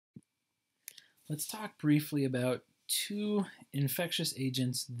Let's talk briefly about two infectious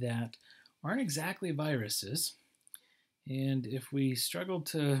agents that aren't exactly viruses. And if we struggle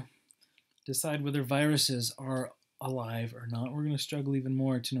to decide whether viruses are alive or not, we're going to struggle even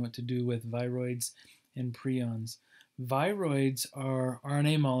more to know what to do with viroids and prions. Viroids are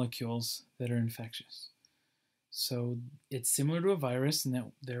RNA molecules that are infectious. So it's similar to a virus in that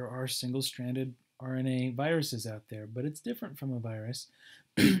there are single-stranded RNA viruses out there, but it's different from a virus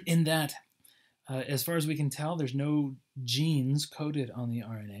in that as far as we can tell, there's no genes coded on the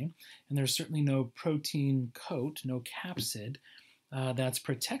RNA, and there's certainly no protein coat, no capsid, that's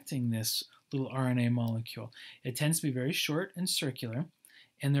protecting this little RNA molecule. It tends to be very short and circular,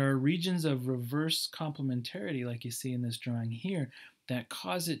 and there are regions of reverse complementarity, like you see in this drawing here, that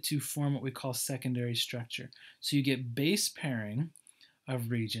cause it to form what we call secondary structure. So you get base pairing of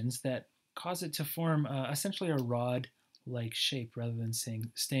regions that cause it to form essentially a rod-like shape rather than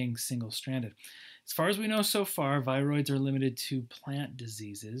staying single-stranded. As far as we know so far, viroids are limited to plant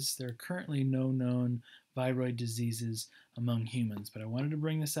diseases. There are currently no known viroid diseases among humans, but I wanted to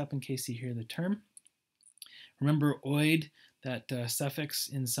bring this up in case you hear the term. Remember oid, that suffix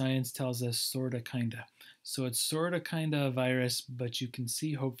in science tells us sorta kinda. So it's sorta kinda a virus, but you can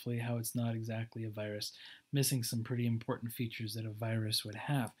see hopefully how it's not exactly a virus, missing some pretty important features that a virus would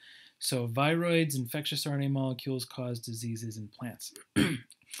have. So viroids, infectious RNA molecules, cause diseases in plants.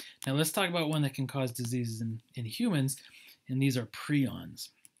 Now let's talk about one that can cause diseases in humans, and these are prions.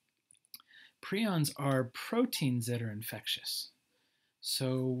 Prions are proteins that are infectious.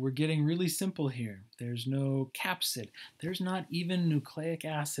 So we're getting really simple here. There's no capsid. There's not even nucleic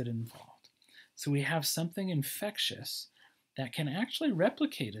acid involved. So we have something infectious that can actually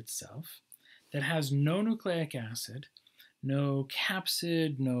replicate itself, that has no nucleic acid, no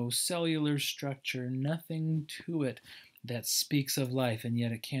capsid, no cellular structure, nothing to it that speaks of life, and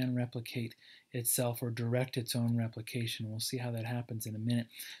yet it can replicate itself or direct its own replication. We'll see how that happens in a minute.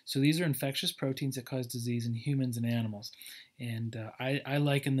 So these are infectious proteins that cause disease in humans and animals. And I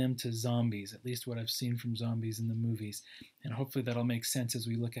liken them to zombies, at least what I've seen from zombies in the movies. And hopefully that'll make sense as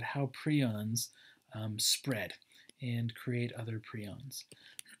we look at how prions spread and create other prions.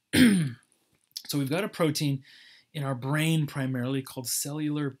 So we've got a protein in our brain primarily called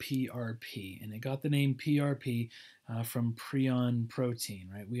cellular PRP, and it got the name PRP from prion protein,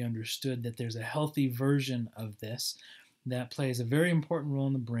 right? We understood that there's a healthy version of this that plays a very important role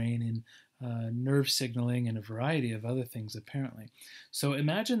in the brain in nerve signaling and a variety of other things apparently. So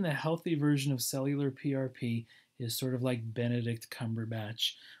imagine the healthy version of cellular PRP is sort of like Benedict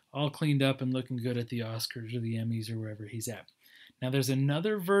Cumberbatch, all cleaned up and looking good at the Oscars or the Emmys or wherever he's at. Now there's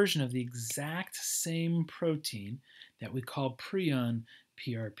another version of the exact same protein that we call prion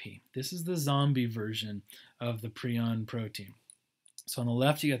PRP. This is the zombie version of the prion protein. So on the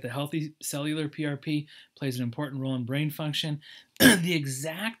left, you got the healthy cellular PRP, plays an important role in brain function. The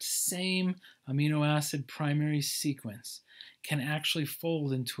exact same amino acid primary sequence can actually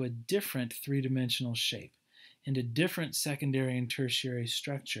fold into a different three-dimensional shape, into different secondary and tertiary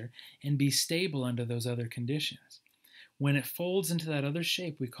structure, and be stable under those other conditions. When it folds into that other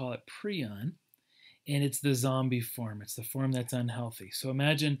shape, we call it prion, and it's the zombie form. It's the form that's unhealthy. So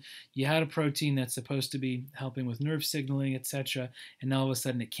imagine you had a protein that's supposed to be helping with nerve signaling, etc., and all of a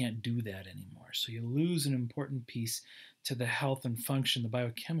sudden it can't do that anymore. So you lose an important piece to the health and function, the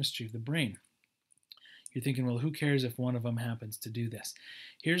biochemistry of the brain. You're thinking, well, who cares if one of them happens to do this?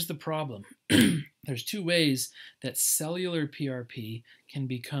 Here's the problem. There's two ways that cellular PRP can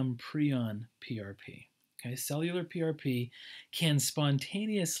become prion PRP. Okay, cellular PRP can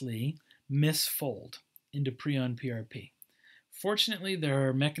spontaneously misfold into prion PRP. Fortunately, there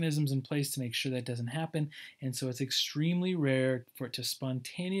are mechanisms in place to make sure that doesn't happen, and so it's extremely rare for it to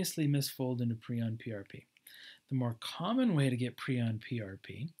spontaneously misfold into prion PRP. The more common way to get prion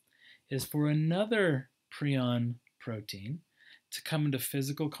PRP is for another prion protein to come into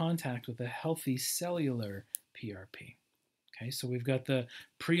physical contact with a healthy cellular PRP. Okay, so we've got the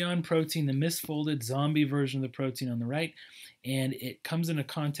prion protein, the misfolded zombie version of the protein on the right, and it comes into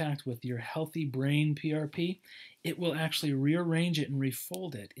contact with your healthy brain PRP. It will actually rearrange it and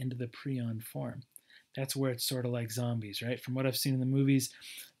refold it into the prion form. That's where it's sort of like zombies, right? From what I've seen in the movies,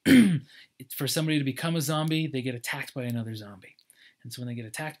 for somebody to become a zombie, they get attacked by another zombie. And so when they get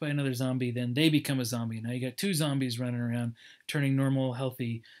attacked by another zombie, then they become a zombie. Now you got two zombies running around, turning normal,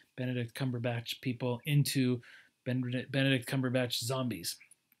 healthy Benedict Cumberbatch people into Benedict Cumberbatch zombies.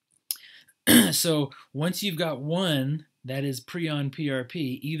 So once you've got one that is prion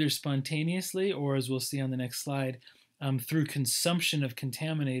PRP, either spontaneously or, as we'll see on the next slide, through consumption of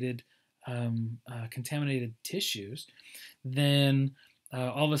contaminated tissues, then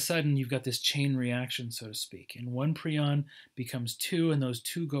all of a sudden you've got this chain reaction, so to speak. And one prion becomes two, and those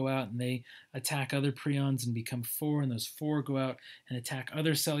two go out and they attack other prions and become four, and those four go out and attack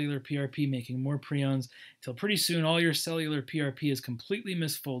other cellular PRP, making more prions, until pretty soon all your cellular PRP is completely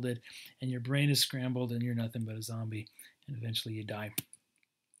misfolded, and your brain is scrambled, and you're nothing but a zombie, and eventually you die.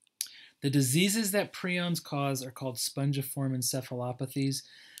 The diseases that prions cause are called spongiform encephalopathies,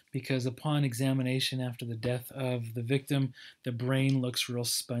 because upon examination after the death of the victim, the brain looks real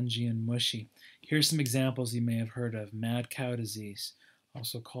spongy and mushy. Here's some examples you may have heard of. Mad cow disease,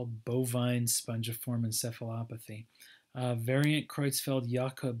 also called bovine spongiform encephalopathy. Variant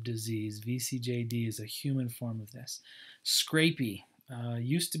Creutzfeldt-Jakob disease, VCJD, is a human form of this. Scrapie,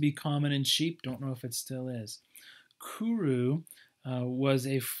 used to be common in sheep, don't know if it still is. Kuru was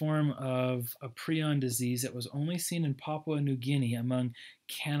a form of a prion disease that was only seen in Papua New Guinea among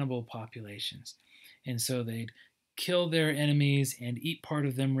cannibal populations. And so they'd kill their enemies and eat part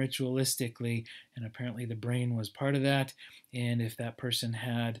of them ritualistically, and apparently the brain was part of that. And if that person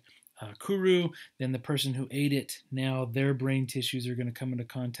had kuru, then the person who ate it, now their brain tissues are going to come into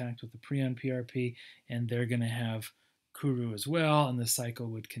contact with the prion PRP, and they're going to have kuru as well, and the cycle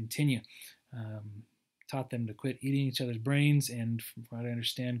would continue. Taught them to quit eating each other's brains, and from what I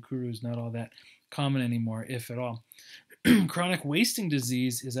understand, kuru is not all that common anymore, if at all. Chronic wasting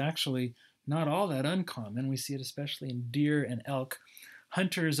disease is actually not all that uncommon. We see it especially in deer and elk.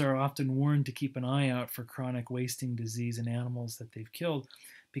 Hunters are often warned to keep an eye out for chronic wasting disease in animals that they've killed,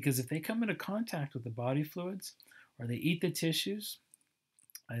 because if they come into contact with the body fluids or they eat the tissues,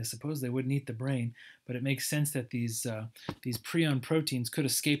 I suppose they wouldn't eat the brain, but it makes sense that these prion proteins could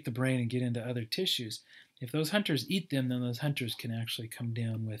escape the brain and get into other tissues. If those hunters eat them, then those hunters can actually come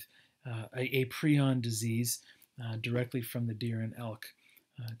down with a prion disease directly from the deer and elk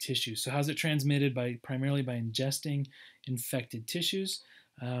tissue. So how's it transmitted? Primarily by ingesting infected tissues.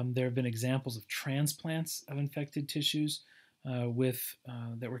 There have been examples of transplants of infected tissues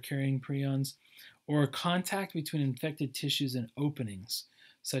that were carrying prions, or contact between infected tissues and openings,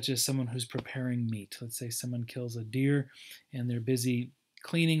 such as someone who's preparing meat. Let's say someone kills a deer and they're busy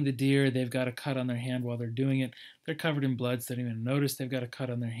cleaning the deer. They've got a cut on their hand while they're doing it. They're covered in blood, so they don't even notice they've got a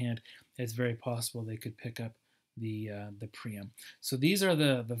cut on their hand. It's very possible they could pick up the prion. So these are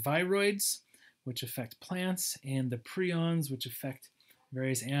the viroids, which affect plants, and the prions, which affect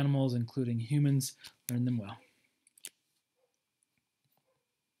various animals, including humans. Learn them well.